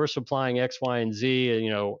them that we're supplying X, Y, and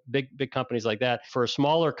Z, big companies like that. For a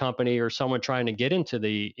smaller company or someone trying to get in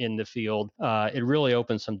the field, it really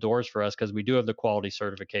opens some doors for us because we do have the quality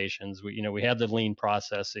certifications. We have the lean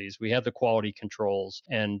processes, we have the quality controls,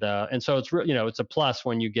 and so it's it's a plus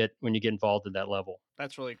when you get involved at that level.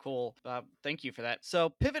 That's really cool. Thank you for that. So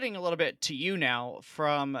pivoting a little bit to you now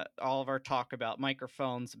from all of our talk about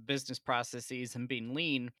microphones, business processes, and being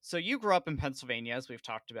lean. So you grew up in Pennsylvania, as we've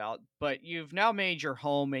talked about, but you've now made your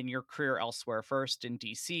home and your career elsewhere, first in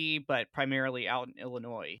DC, but primarily out in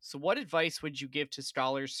Illinois. So what advice would you give to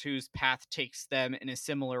scholars whose path takes them in a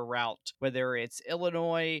similar route, whether it's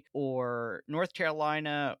Illinois or North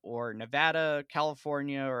Carolina or Nevada,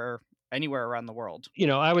 California, or anywhere around the world?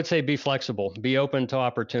 I would say be flexible, be open to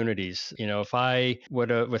opportunities. If I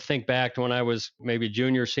would think back to when I was maybe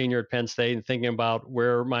junior, senior at Penn State and thinking about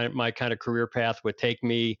where my kind of career path would take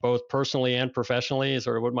me, both personally and professionally,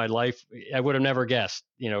 sort of what my life, I would have never guessed,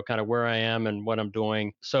 kind of where I am and what I'm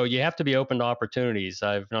doing. So you have to be open to opportunities.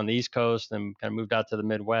 I've been on the East Coast and kind of moved out to the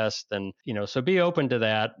Midwest. And, so be open to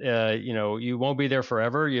that. You won't be there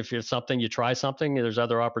forever. If it's something, you try something, there's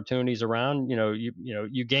other opportunities around,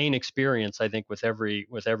 you gain experience, I think, with every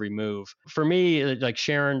move. For me, like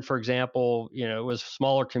Sharon, for example, it was a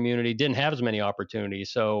smaller community, didn't have as many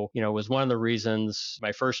opportunities. So, it was one of the reasons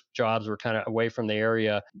my first jobs were kind of away from the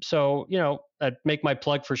area. So, I'd make my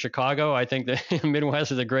plug for Chicago. I think the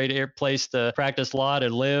Midwest is a great place to practice law, to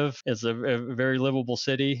live. It's a very livable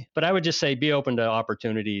city. But I would just say be open to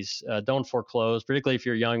opportunities. Don't foreclose, particularly if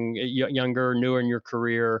you're younger, newer in your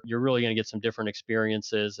career. You're really going to get some different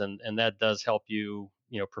experiences, and that does help you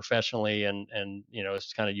professionally, and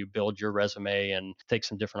it's kind of you build your resume and take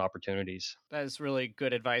some different opportunities. That is really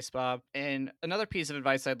good advice, Bob. And another piece of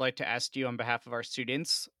advice I'd like to ask you on behalf of our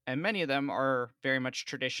students, and many of them are very much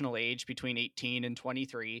traditional age between 18 and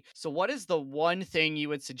 23. So, what is the one thing you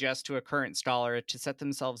would suggest to a current scholar to set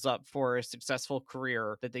themselves up for a successful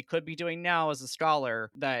career that they could be doing now as a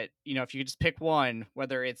scholar? That, if you could just pick one,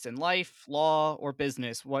 whether it's in life, law, or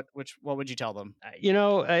business, what would you tell them?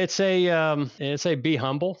 It's a be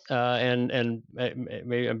humble, and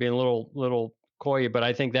maybe I'm being a little coy, but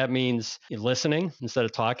I think that means listening instead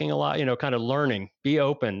of talking a lot. Kind of learning, be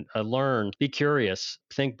open, learn, be curious,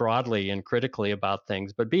 think broadly and critically about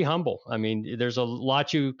things, but be humble. I mean, there's a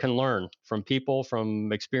lot you can learn from people,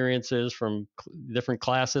 from experiences, from different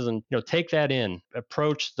classes, and take that in.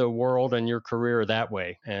 Approach the world and your career that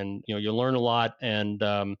way, and you'll learn a lot, and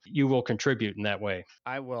you will contribute in that way.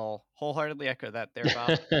 I will wholeheartedly echo that there,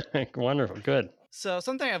 Bob. Wonderful, good. So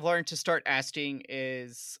something I've learned to start asking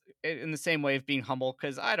is in the same way of being humble,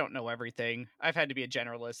 because I don't know everything. I've had to be a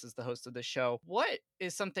generalist as the host of this show. What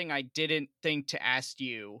is something I didn't think to ask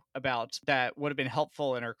you about that would have been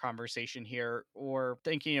helpful in our conversation here? Or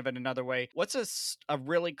thinking of it another way, what's a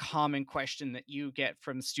really common question that you get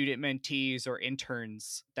from student mentees or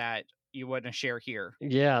interns that you want to share here?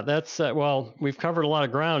 Yeah, that's well, we've covered a lot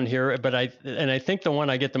of ground here, but I think the one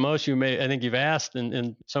I get the most, I think you've asked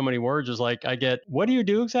in so many words, is like, I get, what do you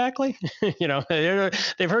do exactly?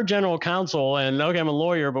 They've heard general counsel and, okay, I'm a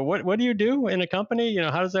lawyer, but what do you do in a company?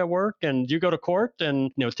 How does that work? And do you go to court?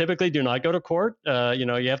 And typically do not go to court.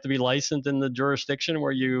 You have to be licensed in the jurisdiction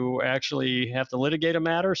where you actually have to litigate a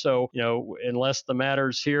matter. So unless the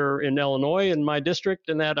matter's here in Illinois in my district,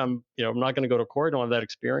 and that I'm not going to go to court. I don't have that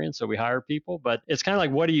experience. So we hire people, but it's kind of like,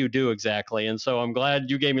 what do you do exactly? And so I'm glad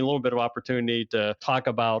you gave me a little bit of opportunity to talk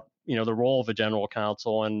about the role of a general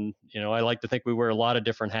counsel. And I like to think we wear a lot of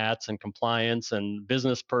different hats, and compliance and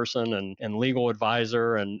business person and legal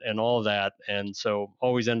advisor and all of that. And so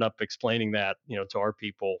always end up explaining that to our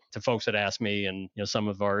people, to folks that ask me. And some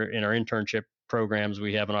of our internship programs,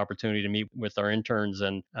 we have an opportunity to meet with our interns,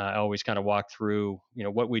 and I always kind of walk through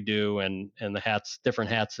what we do and the different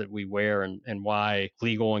hats that we wear, and why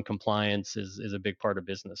legal and compliance is a big part of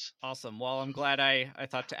business. Awesome. Well, I'm glad I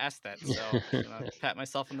thought to ask that. So I'm gonna pat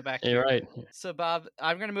myself on the back You're here. right. So, Bob,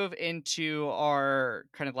 I'm going to move into our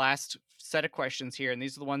kind of last set of questions here. And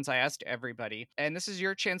these are the ones I asked everybody. And this is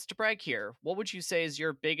your chance to brag here. What would you say is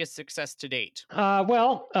your biggest success to date?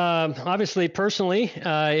 Obviously, personally,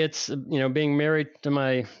 it's being married to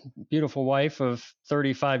my beautiful wife of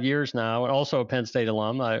 35 years now, and also a Penn State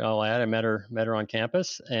alum. I'll add, I met her on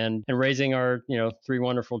campus, and raising our three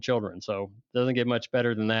wonderful children. So it doesn't get much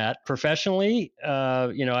better than that. Professionally,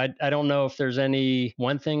 I don't know if there's any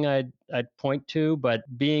one thing I'd point to, but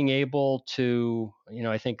being able to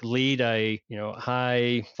I think lead a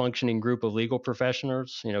high functioning group of legal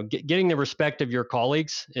professionals, getting the respect of your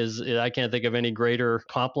colleagues is, I can't think of any greater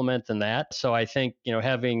compliment than that. So I think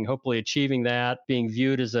hopefully achieving that, being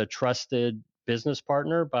viewed as a trusted business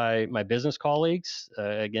partner by my business colleagues.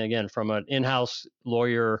 Again, from an in-house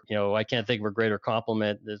lawyer, I can't think of a greater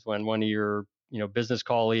compliment is when one of your business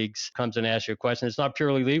colleagues comes and asks you a question. It's not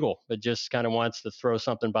purely legal, but just kind of wants to throw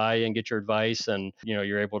something by you and get your advice, and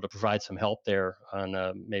you're able to provide some help there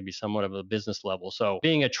on maybe somewhat of a business level. So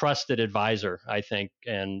being a trusted advisor, I think,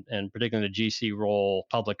 and particularly the GC role,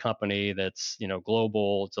 public company that's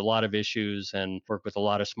global, it's a lot of issues and work with a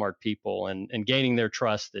lot of smart people, and gaining their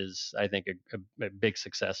trust is, I think, a big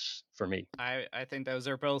success for me. I think those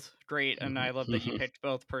are both great, and I love that you picked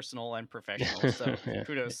both personal and professional. So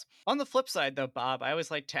kudos. On the flip side, though, Bob, I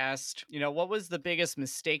always like to ask, what was the biggest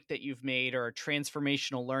mistake that you've made, or a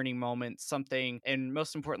transformational learning moment, something, and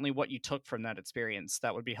most importantly, what you took from that experience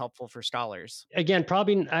that would be helpful for scholars? Again,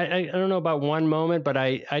 probably, I don't know about one moment, but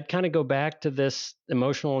I'd kind of go back to this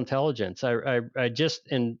emotional intelligence. I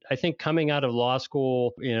think coming out of law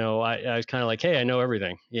school, I was kind of like, hey, I know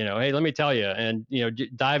everything, hey, let me tell you, and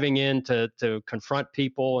diving in to confront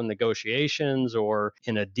people in negotiations or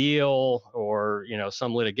in a deal or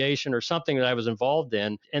some litigation or something that I was involved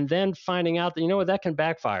in, and then finding out that that can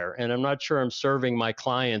backfire, and I'm not sure I'm serving my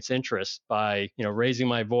client's interest by raising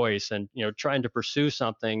my voice and trying to pursue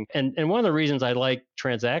something. And one of the reasons I like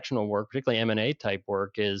transactional work, particularly M&A type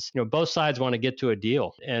work, is both sides want to get to a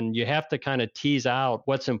deal, and you have to kind of tease out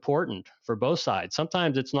what's important for both sides.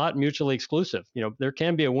 Sometimes it's not mutually exclusive. There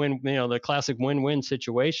can be a win, the classic win-win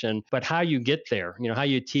situation, but how you get there, how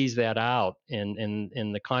you tease that out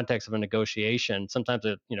in the context of a negotiation, sometimes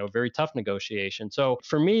a very tough negotiation. So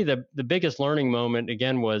for me, the biggest learning moment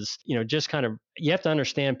again was just kind of, you have to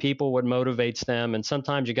understand people, what motivates them, and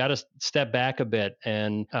sometimes you got to step back a bit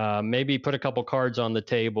and maybe put a couple cards on the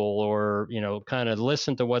table, or kind of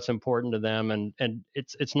listen to what's important to them, and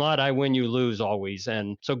it's not I win you lose always.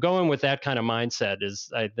 And so going with that kind of mindset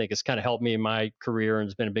I think it's kind of helped me in my career, and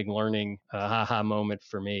it's been a big learning aha moment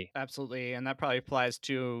for me. Absolutely. And that probably applies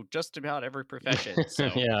to just about every profession. So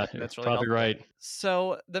Yeah, that's really probably helpful. right.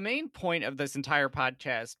 So the main point of this entire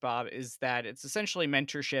podcast, Bob, is that it's essentially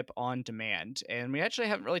mentorship on demand. And we actually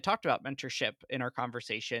haven't really talked about mentorship in our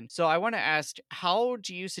conversation. So I want to ask, how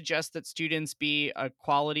do you suggest that students be a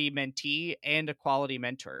quality mentee and a quality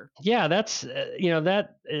mentor? Yeah, that's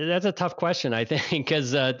that's a tough question, I think,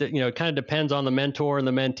 because it kind of depends on the mentor and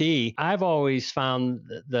the mentee. I've always found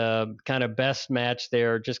the kind of best match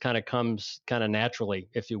there just kind of comes kind of naturally,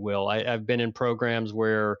 if you will. I've been in programs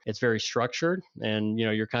where it's very structured, and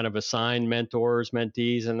you're kind of assigned mentors,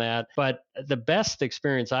 mentees, and that. But the best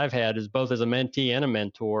experience I've had is both as a mentee and a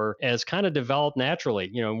mentor, as kind of developed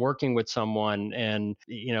naturally. Working with someone, and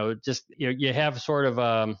just you have sort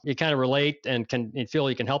of you kind of relate and you feel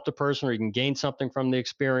you can help the person, or you can gain something from the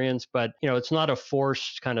experience, but it's not a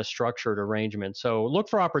forced kind of structured arrangement. So look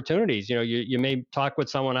for opportunities. You may talk with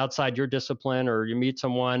someone outside your discipline, or you meet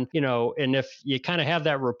someone, and if you kind of have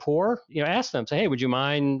that rapport, ask them, say, hey, would you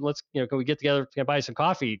mind, let's, can we get together, can I buy some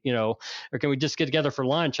coffee, or can we just get together for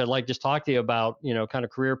lunch? I'd like to just talk to you about, kind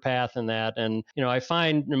of career path and that. And, I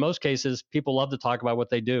find in most cases, people love to talk about what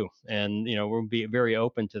they do, and, we'll be very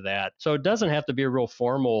open to that. So it doesn't have to be a real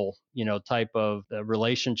formal, type of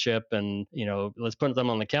relationship, and let's put them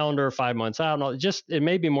on the calendar 5 months out, and all. Just it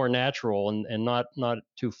may be more natural, and not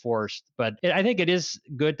too forced. But I think it is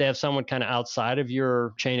good to have someone kind of outside of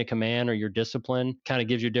your chain of command or your discipline, kind of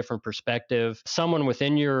gives you a different perspective. Someone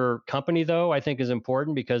within your company, though, I think is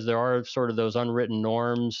important, because there are sort of those unwritten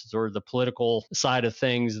norms, sort of the political side of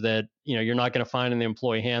things that you're not going to find in the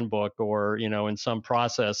employee handbook, or in some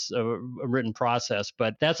process, a written process.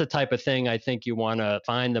 But that's the type of thing I think you want to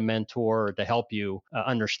find the mentor to help you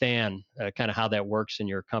understand kind of how that works in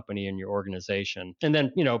your company and your organization. And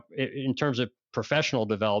then in terms of professional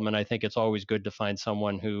development, I think it's always good to find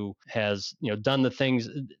someone who has, done the things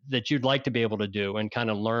that you'd like to be able to do, and kind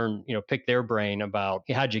of learn, pick their brain about,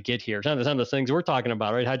 hey, how'd you get here? Some of the things we're talking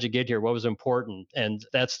about, right? How'd you get here? What was important? And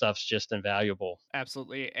that stuff's just invaluable.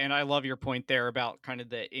 Absolutely. And I love your point there about kind of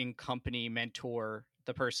the in-company mentor,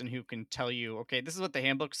 the person who can tell you, okay, this is what the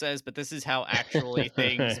handbook says, but this is how actually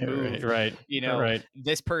things move. Right. Right.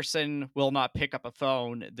 This person will not pick up a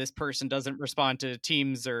phone. This person doesn't respond to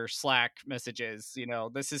Teams or Slack messages.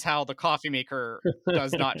 This is how the coffee maker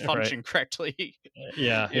does not function Right. correctly.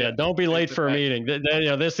 Yeah. Don't be late for a meeting.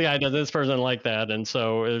 This guy does, this person like that. And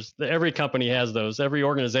so every company has those. Every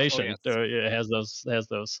organization has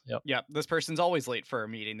those. Yep. Yep. This person's always late for a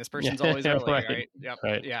meeting. This person's always early. Right. Yep.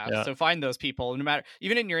 Right. Yeah. So find those people, no matter,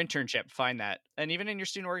 even in your internship, find that. And even in your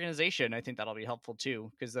student organization, I think that'll be helpful too,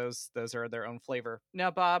 because those are their own flavor. Now,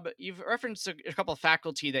 Bob, you've referenced a couple of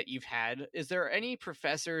faculty that you've had. Is there any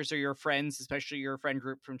professors or your friends, especially your friend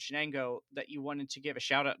group from Shenango, that you wanted to give a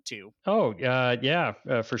shout out to? Oh, yeah,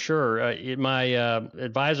 for sure. My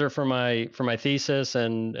advisor for my thesis,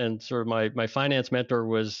 and sort of my finance mentor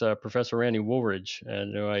was Professor Randy Woolridge,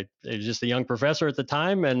 and I was just a young professor at the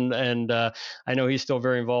time, and I know he's still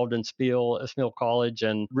very involved in Spiel College,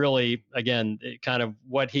 and really, again, kind of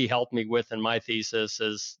what he helped me with in my thesis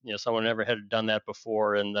is, someone never had done that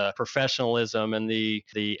before, and the professionalism and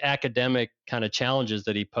the academic kind of challenges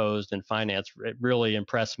that he posed in finance, it really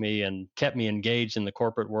impressed me and kept me engaged in the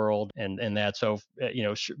corporate world, and that. So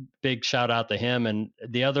big shout out to him. And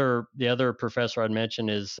the other professor I'd mention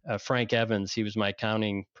is Frank Evans. He was my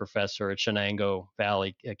accounting professor at Shenango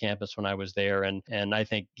Valley campus when I was there, and I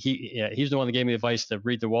think he's the one that gave me advice to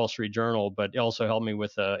read the Wall Street Journal, but also helped me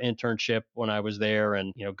with an internship when I was there,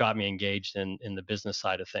 and got me engaged in the business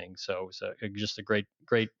side of things. So just a great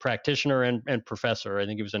practitioner and professor. I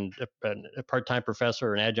think he was a part-time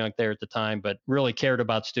professor, an adjunct there at the time, but really cared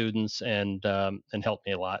about students and helped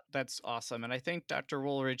me a lot. That's awesome. And I think Dr.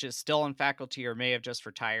 Woolridge is still on faculty or may have just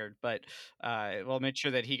retired, but we'll make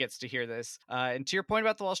sure that he gets to hear this. And to your point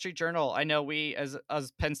about the Wall Street Journal, I know we, as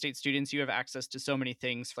Penn State students, you have access to so many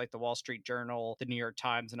things like the Wall Street Journal, the New York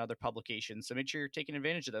Times, and other publications. So make sure you're taking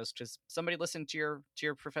advantage of those, because somebody listened to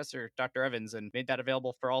your professor, Dr. Evans, and made that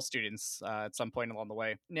available for all students at some point along the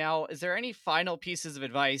way. Now, is there any final pieces of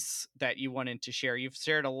advice that you wanted to share? You've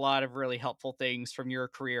shared a lot of really helpful things from your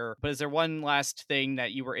career, but is there one last thing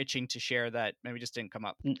that you were itching to share that maybe just didn't come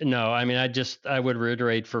up? No, I mean, I would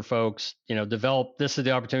reiterate for folks, this is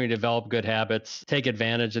the opportunity to develop good habits, take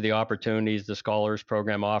advantage of the opportunities the Scholars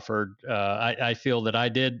Program offered. I feel that I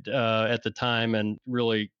did at the time, and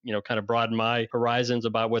really, kind of broaden my horizons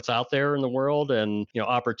about what's out there in the world, and,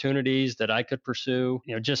 opportunities that I could pursue.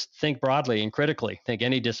 Just think broadly and critically. Think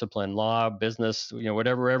any discipline, law, business,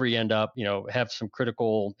 wherever you end up, have some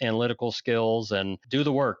critical analytical skills and do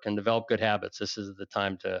the work and develop good habits. This is the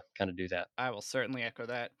time to kind of do that. I will certainly echo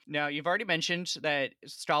that. Now, you've already mentioned that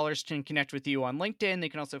scholars can connect with you on LinkedIn. They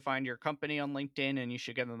can also find your company on LinkedIn, and you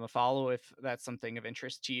should give them a follow if that's something of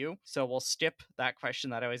interest to you. So we'll skip that question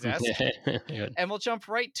that I always ask. And we'll jump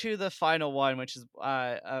right to the final one, which is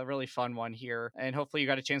a really fun one here. And hopefully you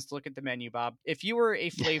got a chance to look at the menu, Bob. If you were a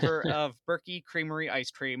flavor of Berkey Creamery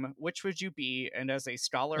ice cream, which would you be? And as a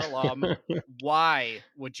Scholar alum, why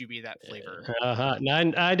would you be that flavor?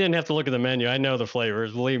 No, I didn't have to look at the menu. I know the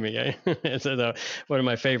flavors, believe me. It's one of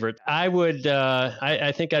my favorites.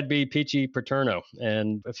 I think I'd be Peachy Paterno,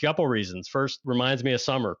 and a couple reasons. First, reminds me of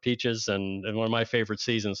summer, peaches, and one of my favorite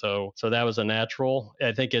seasons. So that was a natural.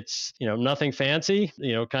 I think it's, nothing fancy,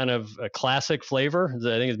 kind of a classic flavor. I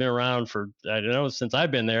think it's been around for, I don't know, since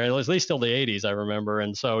I've been there, at least till the 80s, I remember.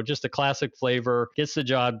 And so just a classic flavor, gets the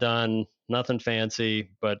job done. Nothing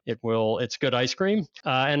fancy, but it's good ice cream.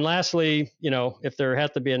 And lastly, if there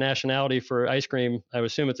had to be a nationality for ice cream, I would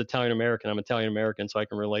assume it's Italian American. I'm Italian American, so I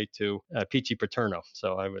can relate to Peachy Paterno.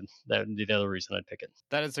 So that would be the other reason I'd pick it.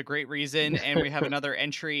 That is a great reason. And we have another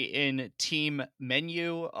entry in team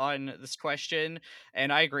menu on this question.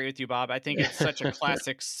 And I agree with you, Bob. I think it's such a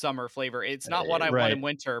classic summer flavor. It's not what I want in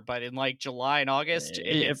winter, but in like July and August,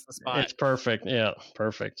 it hits the spot. It's perfect. Yeah,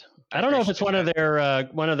 perfect. I don't know if it's one of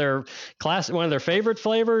their favorite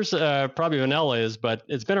flavors. Probably vanilla is, but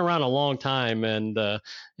it's been around a long time, and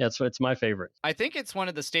it's my favorite. I think it's one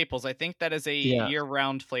of the staples. I think that is a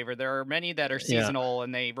year-round flavor. There are many that are seasonal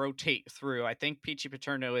and they rotate through. I think Peachy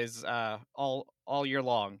Paterno is all year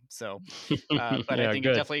long. So, but I think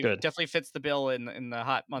it definitely fits the bill in the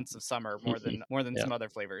hot months of summer more than some other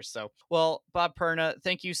flavors. So, well, Bob Perna,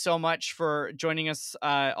 thank you so much for joining us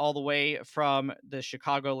all the way from the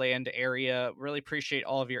Chicagoland area. Really appreciate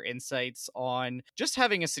all of your insights on just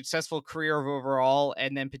having a successful career overall,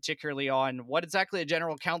 and then particularly on what exactly a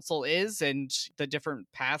general counsel is and the different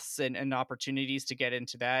paths and opportunities to get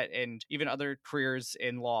into that, and even other careers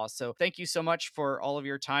in law. So thank you so much for all of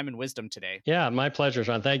your time and wisdom today. Yeah, my pleasure,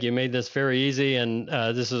 Sean. Thank you. You made this very easy, and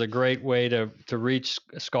this is a great way to reach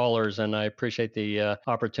scholars, and I appreciate the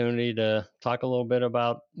opportunity to talk a little bit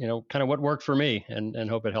about, kind of what worked for me,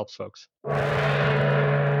 and hope it helps folks.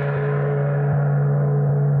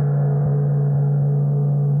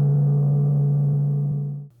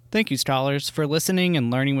 Thank you, scholars, for listening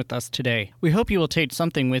and learning with us today. We hope you will take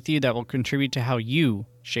something with you that will contribute to how you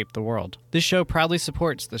shape the world. This show proudly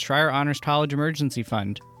supports the Schreier Honors College Emergency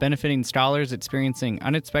Fund, benefiting scholars experiencing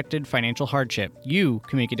unexpected financial hardship. You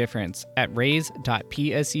can make a difference at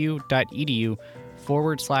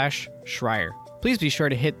raise.psu.edu/Schreier. Please be sure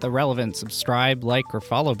to hit the relevant subscribe, like, or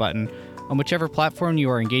follow button on whichever platform you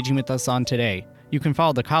are engaging with us on today. You can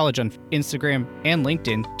follow the college on Instagram and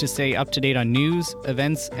LinkedIn to stay up to date on news,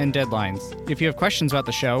 events, and deadlines. If you have questions about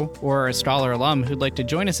the show, or are a Scholar alum who'd like to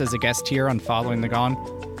join us as a guest here on Following the Gone,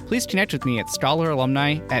 please connect with me at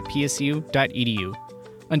scholaralumni@psu.edu.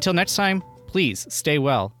 Until next time, please stay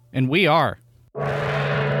well, and we are